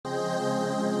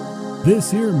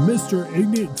This here Mr.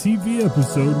 Ignut TV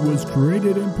episode was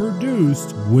created and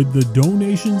produced with the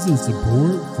donations and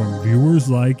support from viewers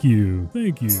like you.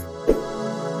 Thank you.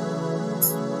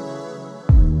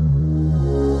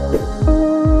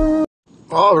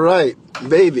 All right,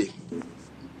 baby.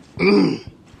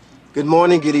 Good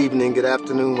morning, good evening, good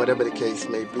afternoon, whatever the case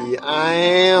may be. I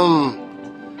am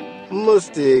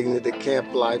Mr. Ignut the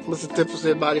Camplife. Mr. Tipper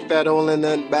said body fat, only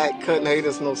nothing back, cutting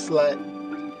haters, no slack.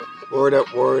 Word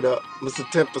up, word up. Mr.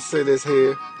 Temper said is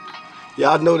here.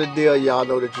 Y'all know the deal, y'all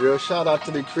know the drill. Shout out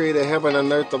to the creator, heaven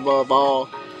and earth above all.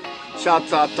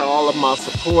 Shouts out to all of my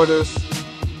supporters.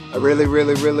 I really,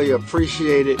 really, really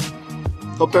appreciate it.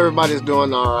 Hope everybody's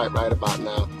doing all right about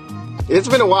now. It's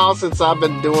been a while since I've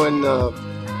been doing,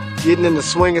 getting in the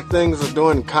swing of things of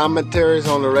doing commentaries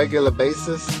on a regular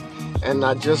basis. And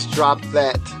I just dropped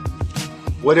that,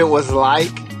 what it was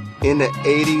like in the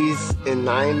 80s and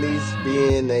 90s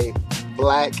being a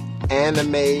black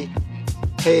anime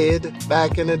head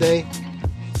back in the day.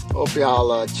 Hope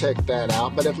y'all check that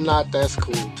out. But if not, that's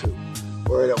cool too.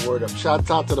 Word up, word up. Shout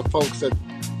out to the folks that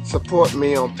support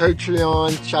me on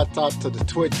Patreon. Shout out to the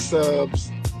Twitch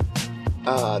subs,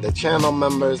 the channel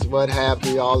members, what have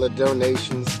you, all the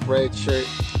donations, Spreadshirt.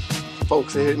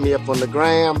 Folks that hit me up on the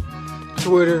gram,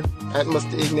 Twitter, at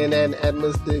Mr. Ignut and at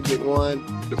Mr.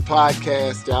 Ignut1, the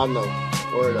podcast, y'all know.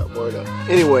 Word up, word up.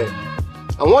 Anyway,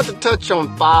 I want to touch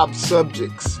on 5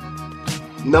 subjects.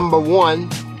 Number 1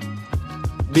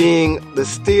 being the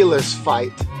Steelers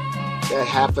fight that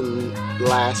happened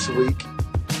last week.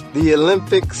 The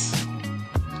Olympics,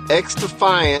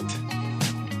 Xdifiant,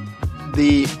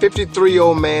 the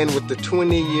 53-year-old man with the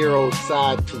 20-year-old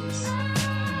side piece,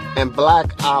 and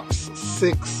Black Ops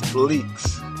 6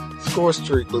 leaks. Score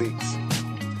streak leaks.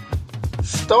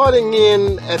 Starting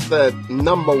in at the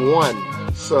number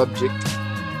 1 subject,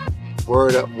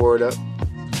 word up, word up.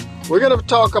 We're going to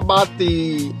talk about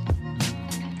the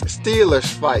Steelers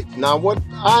fight. Now, what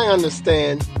I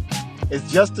understand is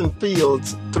Justin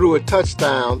Fields threw a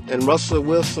touchdown and Russell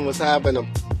Wilson was having a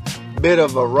bit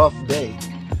of a rough day.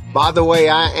 By the way,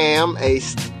 I am a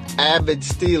avid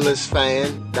Steelers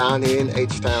fan down here in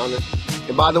H-Town.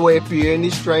 And by the way, if you hear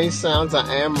any strange sounds,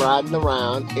 I am riding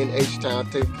around in H-Town,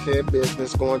 taking care of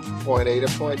business, going from point A to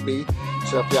point B.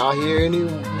 So if y'all hear any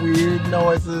weird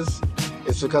noises,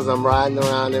 it's because I'm riding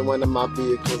around in one of my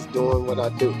vehicles doing what I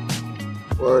do.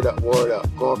 Word up,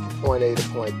 going from point A to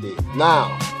point B. Now,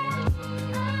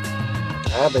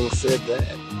 having said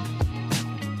that,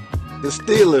 the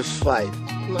Steelers fight.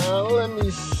 Now, let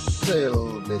me say a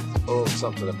little bit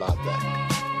something about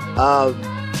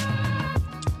that.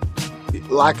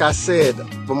 Like I said,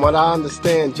 from what I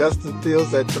understand, Justin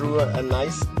Fields that threw a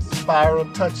nice spiral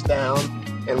touchdown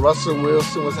and Russell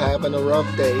Wilson was having a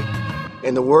rough day.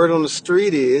 And the word on the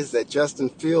street is that Justin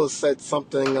Fields said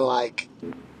something like,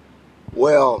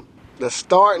 well, the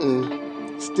starting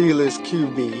Steelers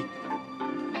QB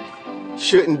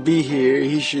shouldn't be here.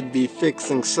 He should be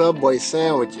fixing Subway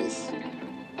sandwiches.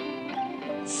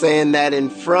 Saying that in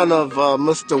front of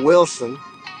Mr. Wilson,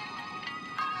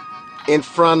 in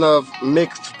front of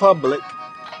mixed public.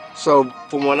 So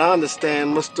from what I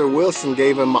understand, Mr. Wilson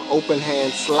gave him an open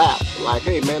hand slap. Like,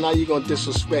 hey man, how you gonna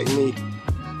disrespect me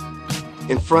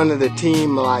in front of the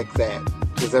team like that?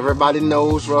 Because everybody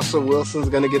knows Russell Wilson's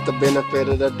gonna get the benefit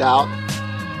of the doubt.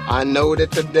 I know that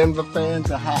the Denver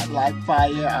fans are hot like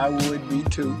fire. I would be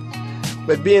too.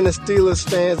 But being a Steelers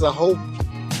fans, I hope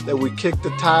that we kick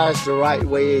the tires the right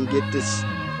way and get this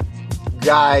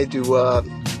guy to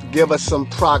give us some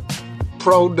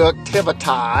productivity.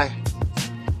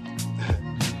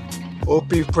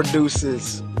 Hope he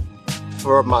produces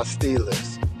for my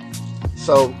Steelers.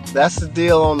 So that's the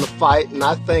deal on the fight, and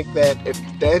I think that if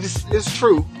that is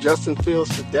true, Justin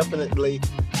Fields should definitely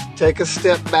take a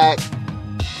step back,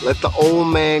 let the old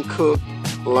man cook,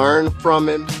 learn from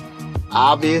him.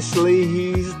 Obviously,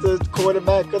 he's the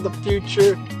quarterback of the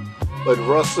future, but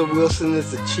Russell Wilson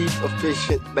is a cheap,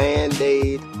 efficient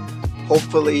Band-Aid.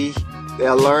 Hopefully,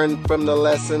 they'll learn from the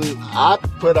lesson I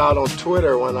put out on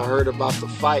Twitter when I heard about the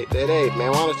fight. That, hey,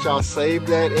 man, why don't y'all save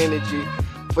that energy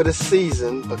for the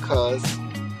season? Because,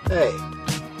 hey,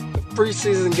 the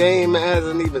preseason game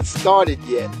hasn't even started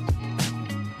yet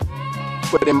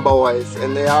for them boys,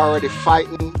 and they're already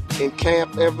fighting in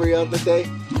camp every other day.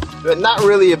 But not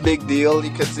really a big deal,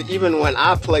 because even when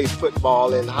I played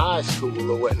football in high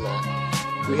school or whatnot,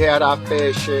 we had our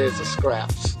fair shares of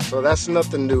scraps. So that's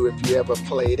nothing new if you ever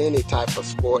played any type of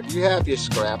sport. You have your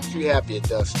scraps, you have your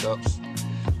dust-ups.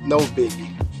 No biggie.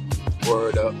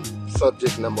 Word up.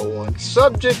 Subject number 1.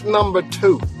 Subject number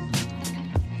 2.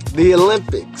 The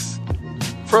Olympics.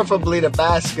 preferably the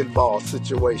basketball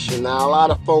situation. Now, a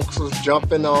lot of folks was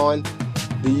jumping on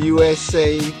the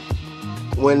USA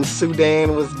when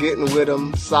Sudan was getting with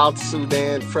them, South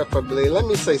Sudan preferably. Let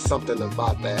me say something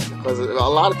about that, because a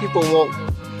lot of people won't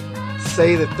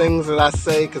say the things that I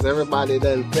say because everybody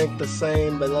doesn't think the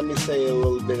same. But let me say a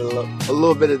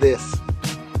little bit of this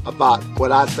about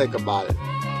what I think about it.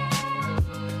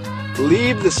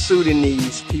 Leave the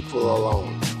Sudanese people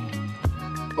alone.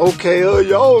 Okay,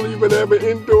 y'all don't even have an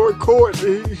indoor court.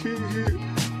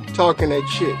 Talking that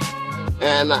shit.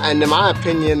 And in my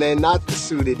opinion, they're not the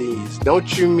Sudanese.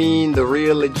 Don't you mean the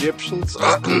real Egyptians?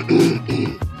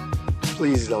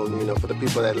 Please don't, for the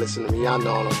people that listen to me, y'all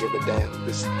know I don't give a damn.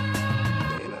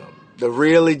 The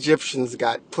real Egyptians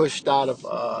got pushed out of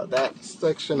that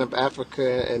section of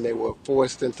Africa, and they were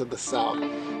forced into the south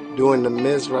during the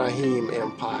Mizraim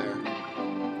Empire.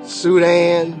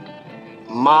 Sudan,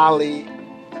 Mali,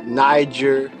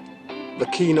 Niger,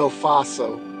 Burkina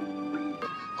Faso,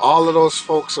 all of those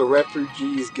folks are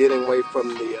refugees getting away from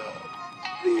the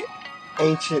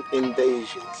ancient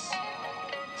invasions.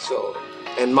 So,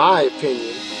 in my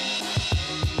opinion,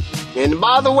 and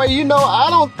by the way, I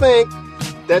don't think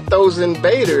that those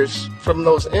invaders from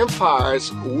those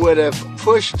empires would have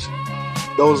pushed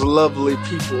those lovely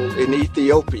people in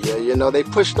Ethiopia. They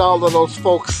pushed all of those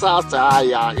folks south.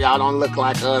 Y'all don't look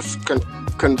like us.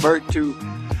 Convert to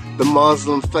the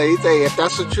Muslim faith. Hey, if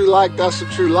that's what you like, that's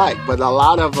what you like. But a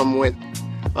lot of them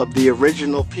the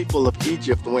original people of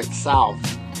Egypt went south.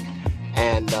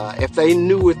 And if they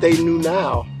knew what they knew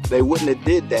now, they wouldn't have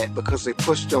did that, because they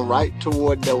pushed them right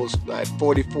toward those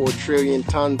 44 trillion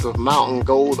tons of mountain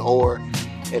gold ore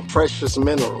and precious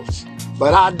minerals.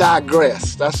 But I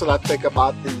digress. That's what I think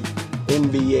about the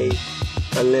NBA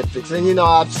Olympics. And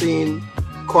I've seen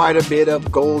quite a bit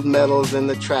of gold medals in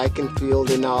the track and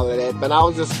field and all of that, but I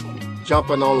was just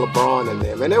jumping on LeBron and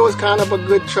them. And it was kind of a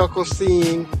good chuckle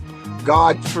seeing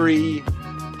Godfrey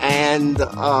and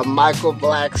Michael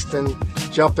Blackston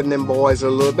jumping them boys a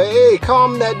little bit. Hey,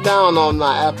 calm that down on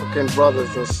my African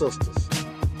brothers and sisters.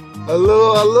 A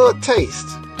little taste,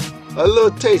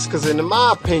 because in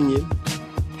my opinion,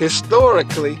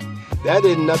 historically, that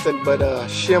is nothing but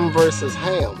Shem versus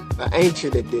Ham, the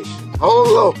ancient edition.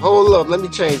 Hold up, let me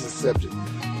change the subject.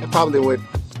 That probably went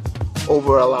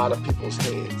over a lot of people's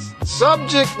heads.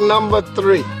 Subject number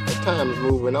 3. The time is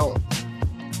moving on.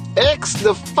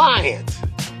 Xdifiant.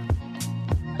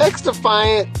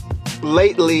 Xdifiant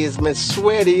lately has been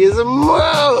sweaty as a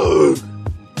mug.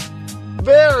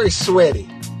 Very sweaty.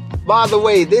 By the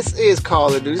way, this is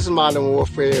Call of Duty. This is Modern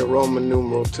Warfare Roman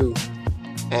numeral 2.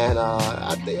 And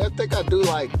I think I do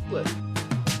like,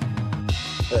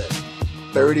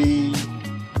 30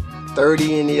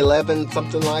 and 11,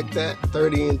 something like that.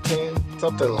 30 and 10,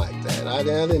 something like that. I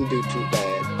didn't do too bad.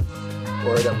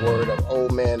 Word of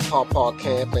old man pawpaw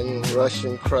camping,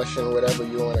 rushing, crushing, whatever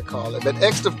you want to call it. But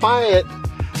Xdifiant,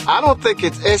 I don't think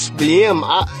it's SBMM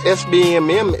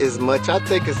as much. I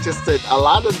think it's just that a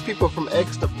lot of the people from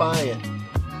Xdifiant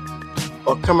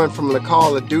are coming from the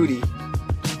Call of Duty.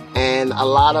 And a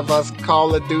lot of us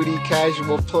Call of Duty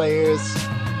casual players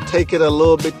take it a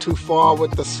little bit too far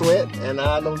with the sweat. And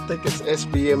I don't think it's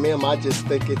SBMM. I just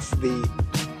think it's the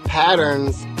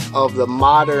patterns of the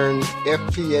modern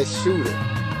FPS shooter.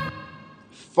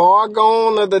 Far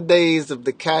gone are the days of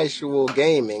the casual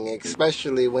gaming,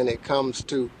 especially when it comes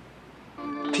to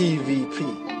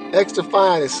PvP.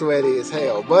 Xdifiant is sweaty as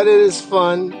hell, but it is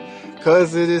fun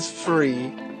because it is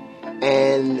free,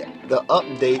 and the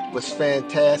update was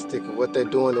fantastic of what they're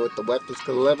doing with the weapons,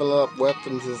 because leveling up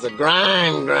weapons is a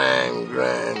grind.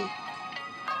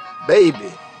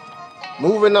 Baby.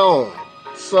 Moving on.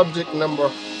 Subject number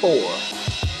 4.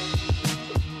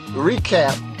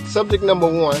 Recap. Subject number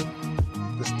 1,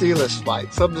 the Steelers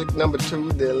fight. Subject number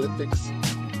 2, the Olympics.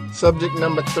 Subject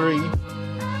number 3,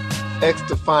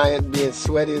 Xdifiant being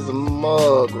sweaty as a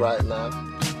mug right now.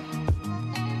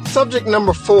 Subject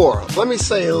number 4, let me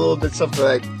say a little bit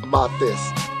something about this.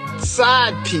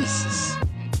 Side pieces.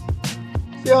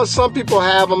 Some people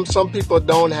have them, some people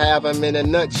don't have them. In a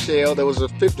nutshell, there was a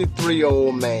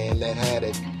 53-year-old man that had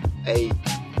a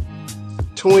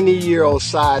 20-year-old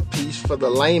side piece. For the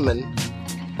layman,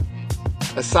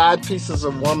 a side piece is a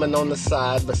woman on the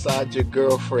side beside your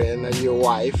girlfriend or your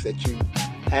wife that you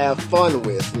have fun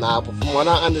with. Now, from what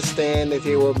I understand, that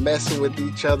they were messing with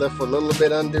each other for a little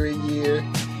bit under a year.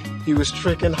 He was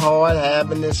tricking hard,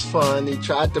 having this fun. He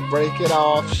tried to break it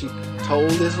off. She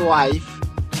told his wife.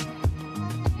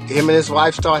 Him and his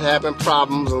wife started having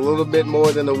problems. A little bit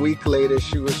more than a week later,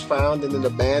 she was found in an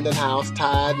abandoned house,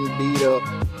 tied and beat up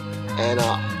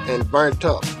and burnt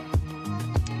up.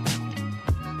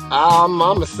 I'm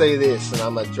gonna say this, and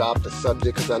I'm gonna drop the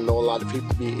subject because I know a lot of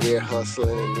people be ear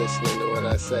hustling and listening to what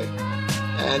I say.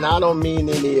 And I don't mean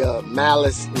any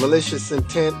malicious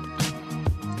intent.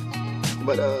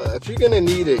 But if you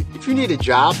need a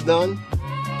job done,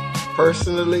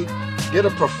 personally, get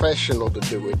a professional to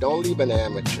do it. Don't leave an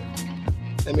amateur.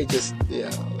 Let me just,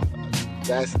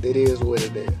 it is what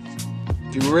it is.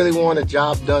 If you really want a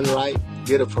job done right,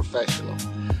 get a professional.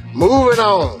 Moving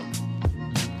on.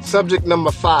 Subject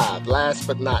number 5, last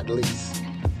but not least.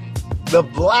 The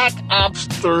Black Ops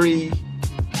 3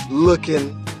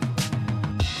 looking,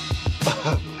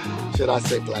 should I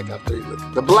say Black Ops 3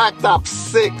 looking? The Black Ops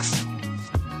 6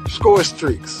 score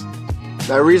streaks.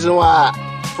 Now, the reason why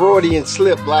Freudian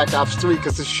slip Black Ops 3,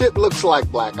 because the shit looks like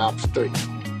Black Ops 3.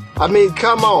 I mean,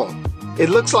 come on. It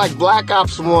looks like Black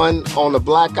Ops 1 on the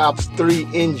Black Ops 3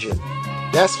 engine.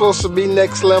 That's supposed to be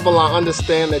next level. I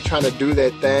understand they're trying to do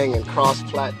that thing and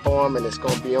cross-platform, and it's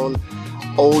going to be on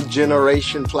old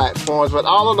generation platforms. But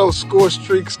all of those score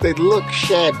streaks, they look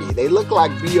shabby. They look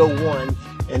like BO1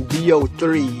 and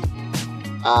BO3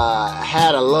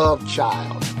 had a love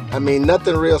child. I mean,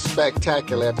 nothing real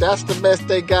spectacular. If that's the best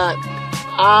they got,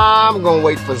 I'm going to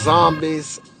wait for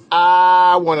zombies.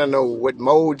 I want to know what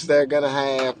modes they're going to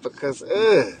have because,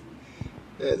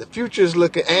 the future's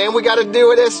looking, and we got to deal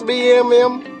with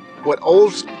SBMM, with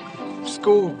old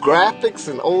school graphics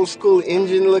and old school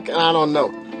engine looking. I don't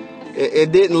know.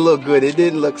 It didn't look good. It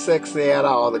didn't look sexy at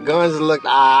all. The guns looked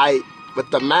alright, but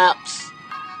the maps,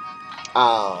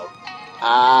 the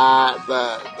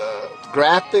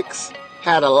graphics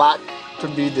had a lot to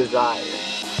be desired.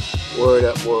 Word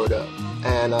up, word up.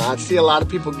 And I see a lot of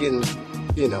people getting,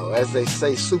 as they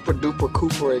say, super duper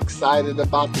Cooper excited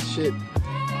about the shit.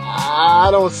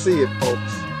 I don't see it,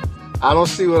 folks. I don't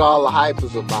see what all the hype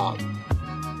is about.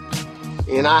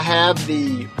 And I have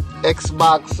the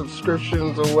Xbox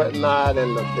subscriptions or whatnot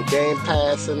and the Game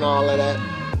Pass and all of that.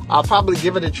 I'll probably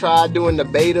give it a try doing the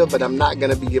beta, but I'm not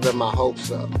going to be giving my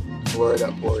hopes up. Word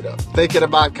up, word up. Thinking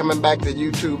about coming back to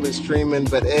YouTube and streaming,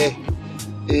 but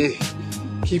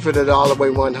keeping it all the way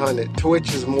 100.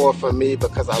 Twitch is more for me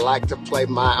because I like to play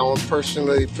my own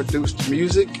personally produced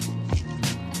music.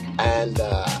 And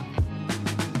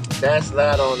that's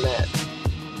that on that.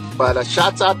 But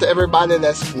shouts out to everybody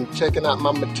that's been checking out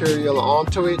my material on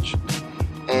Twitch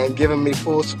and giving me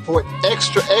full support.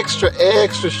 Extra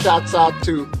shouts out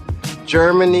to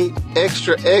Germany.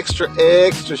 Extra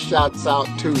shouts out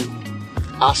to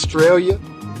Australia.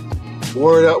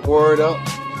 Word up, word up.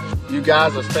 You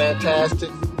guys are fantastic.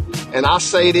 And I'll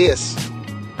say this,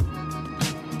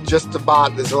 just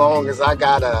about as long as I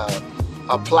got a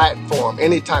platform,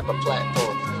 any type of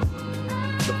platform.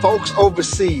 The folks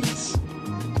overseas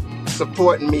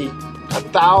supporting me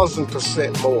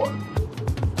 1,000% more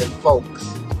than folks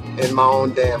in my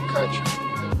own damn country.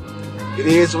 It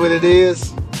is what it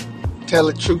is. Tell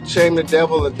the truth, shame the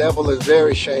devil. The devil is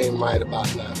very shamed right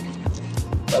about now.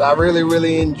 But I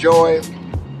really enjoy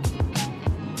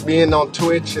being on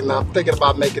Twitch, and I'm thinking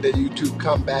about making a YouTube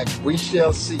comeback. We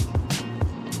shall see.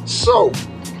 So,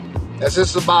 that's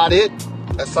just about it.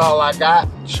 That's all I got.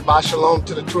 Shabbat shalom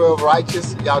to the 12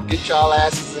 righteous. Y'all get y'all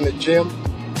asses in the gym.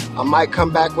 I might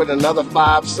come back with another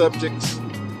 5 subjects.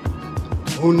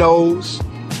 Who knows?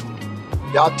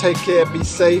 Y'all take care, be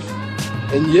safe.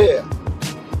 And yeah,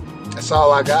 that's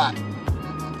all I got.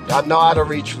 Y'all know how to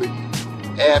reach me.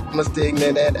 At Mr.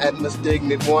 Ignut, at Mr.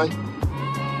 Ignut 1.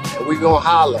 And we gonna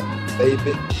holler,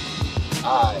 baby.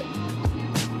 Alright.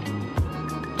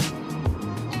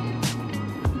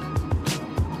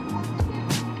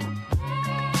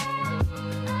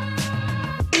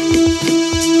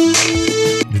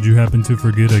 Did you happen to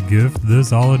forget a gift this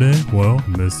holiday? Well,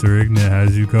 Mr. Ignut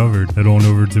has you covered. Head on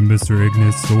over to Mr.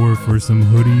 Ignut's store for some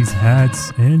hoodies,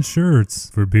 hats, and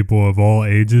shirts for people of all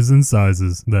ages and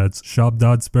sizes. That's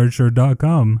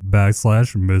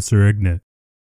shop.spreadshirt.com/Mr. Ignut.